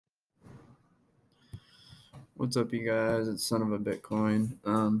What's up, you guys? It's Son of a Bitcoin.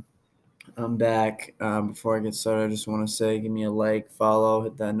 I'm back. Before I get started, I just want to say give me a like, follow,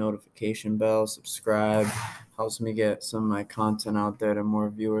 hit that notification bell, subscribe. Helps me get some of my content out there to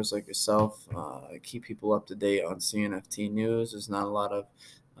more viewers like yourself. Keep people up to date on Cnft news. There's not a lot of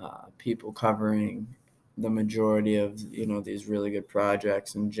people covering the majority of these really good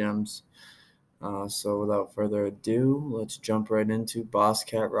projects and gems. So without further ado, let's jump right into Boss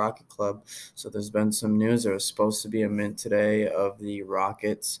Cat Rocket Club. So there's been some news. There was supposed to be a mint today of the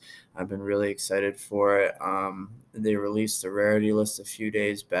rockets. I've been really excited for it. They released the rarity list a few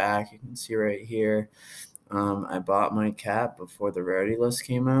days back. You can see right here. I bought my cap before the rarity list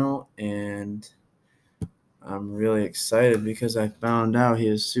came out, and I'm really excited because I found out he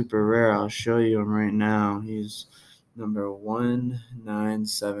is super rare. I'll show you him right now. He's number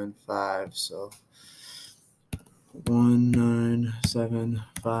 1975. So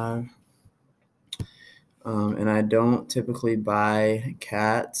 1975. And I don't typically buy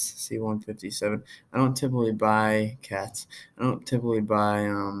cats. See 157. I don't typically buy cats. I don't typically buy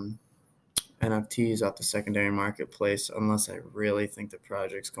NFTs off the secondary marketplace unless I really think the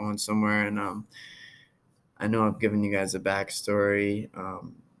project's going somewhere. And I know I've given you guys a backstory.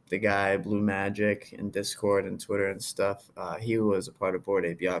 The guy, Blue Magic, in Discord and Twitter and stuff, he was a part of Bored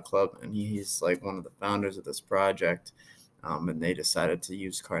Ape Yacht Club, and he's like one of the founders of this project. And they decided to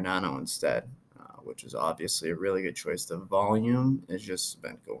use Cardano instead, which is obviously a really good choice. The volume has just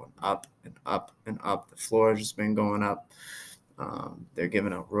been going up and up and up. The floor has just been going up. They're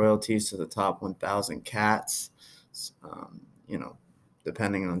giving out royalties to the top 1,000 cats.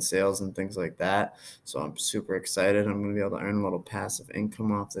 Depending on sales and things like that. So I'm super excited. I'm going to be able to earn a little passive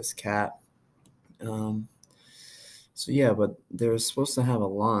income off this cat. So yeah, but they were supposed to have a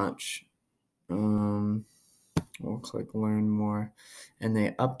launch. We'll click learn more, and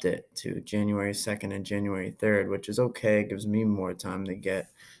they upped it to January 2nd and January 3rd, which is okay. It gives me more time to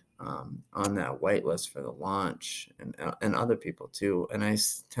get on that whitelist for the launch, and other people too. And I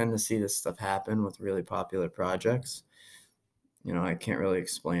tend to see this stuff happen with really popular projects. I can't really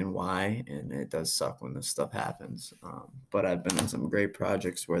explain why, and it does suck when this stuff happens. But I've been in some great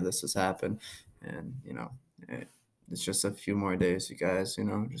projects where this has happened, and it's just a few more days, you guys.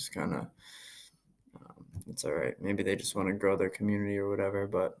 Just kind of, it's all right. Maybe they just want to grow their community or whatever.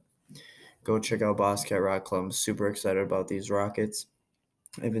 But go check out Boss Cat Rock Club. I'm super excited about these rockets.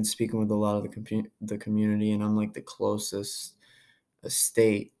 I've been speaking with a lot of the community, and I'm like the closest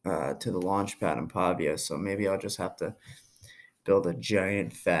estate to the launch pad in Pavia. So maybe I'll just have to build a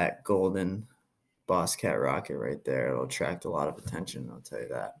giant fat golden Boss Cat rocket right there. It'll attract a lot of attention, I'll tell you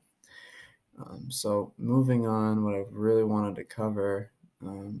that. So moving on, what I really wanted to cover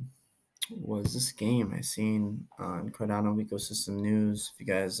was this game I seen on Cardano Ecosystem News. If you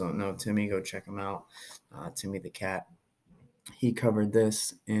guys don't know Timmy, go check him out. Timmy the Cat. He covered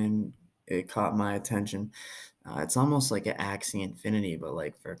this and it caught my attention. It's almost like an Axie Infinity, but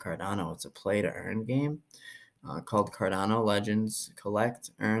like for Cardano, it's a play to earn game. Called Cardano Legends.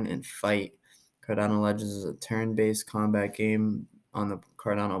 Collect, earn, and fight. Cardano Legends is a turn-based combat game on the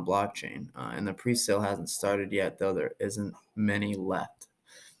Cardano blockchain, and the pre-sale hasn't started yet, though there isn't many left.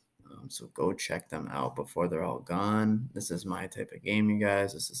 So go check them out before they're all gone. This is my type of game, you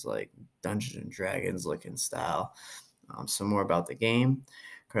guys. This is like Dungeons and Dragons looking style. Some more about the game.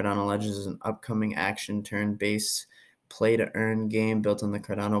 Cardano Legends is an upcoming action turn-based play-to-earn game built on the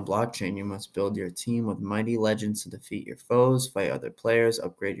Cardano blockchain. You must build your team with mighty legends to defeat your foes, fight other players,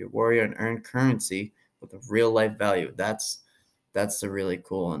 upgrade your warrior, and earn currency with a real-life value. That's the really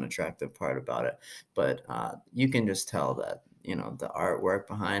cool and attractive part about it. But you can just tell that, the artwork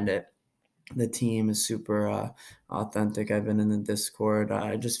behind it, the team is super authentic. I've been in the Discord.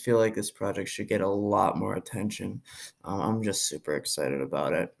 I just feel like this project should get a lot more attention. I'm just super excited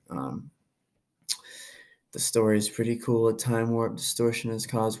about it. The story is pretty cool. A time warp distortion has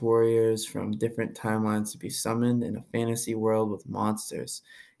caused warriors from different timelines to be summoned in a fantasy world with monsters.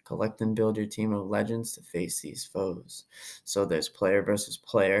 Collect and build your team of legends to face these foes. So there's player versus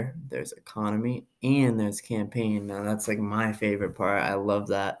player, there's economy, and there's campaign. Now that's like my favorite part. I love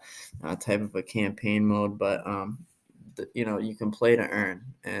that type of a campaign mode, but you can play to earn,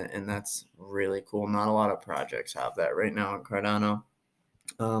 and that's really cool. Not a lot of projects have that right now in Cardano.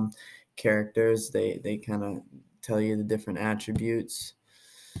 Characters, they kind of tell you the different attributes: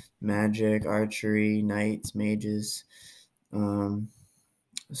 magic, archery, knights, mages.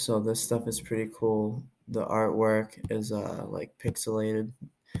 So this stuff is pretty cool. The artwork is like pixelated,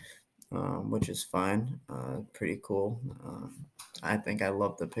 which is fine. Pretty cool. I think I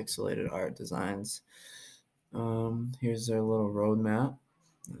love the pixelated art designs. Here's their little roadmap.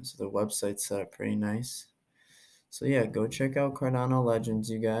 So the website's set up pretty nice. So yeah, go check out Cardano Legends,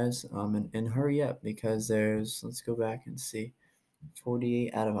 you guys. And hurry up because let's go back and see,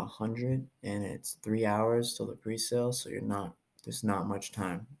 48 out of 100, and it's 3 hours till the pre-sale. So there's not much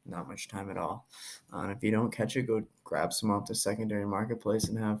time, not much time at all. And if you don't catch it, go grab some off the secondary marketplace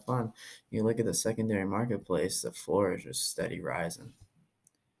and have fun. You look at the secondary marketplace, the floor is just steady rising.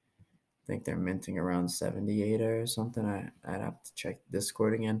 I think they're minting around 78 or something. I'd have to check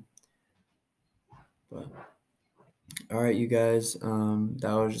Discord again. But all right, you guys,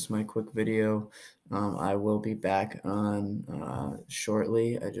 that was just my quick video. I will be back on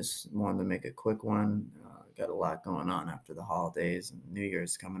shortly. I just wanted to make a quick one. Got a lot going on after the holidays and New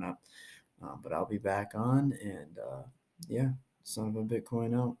Year's coming up. But I'll be back on, and yeah, son of a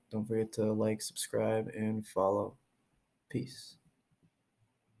Bitcoin out. Don't forget to like, subscribe, and follow. Peace.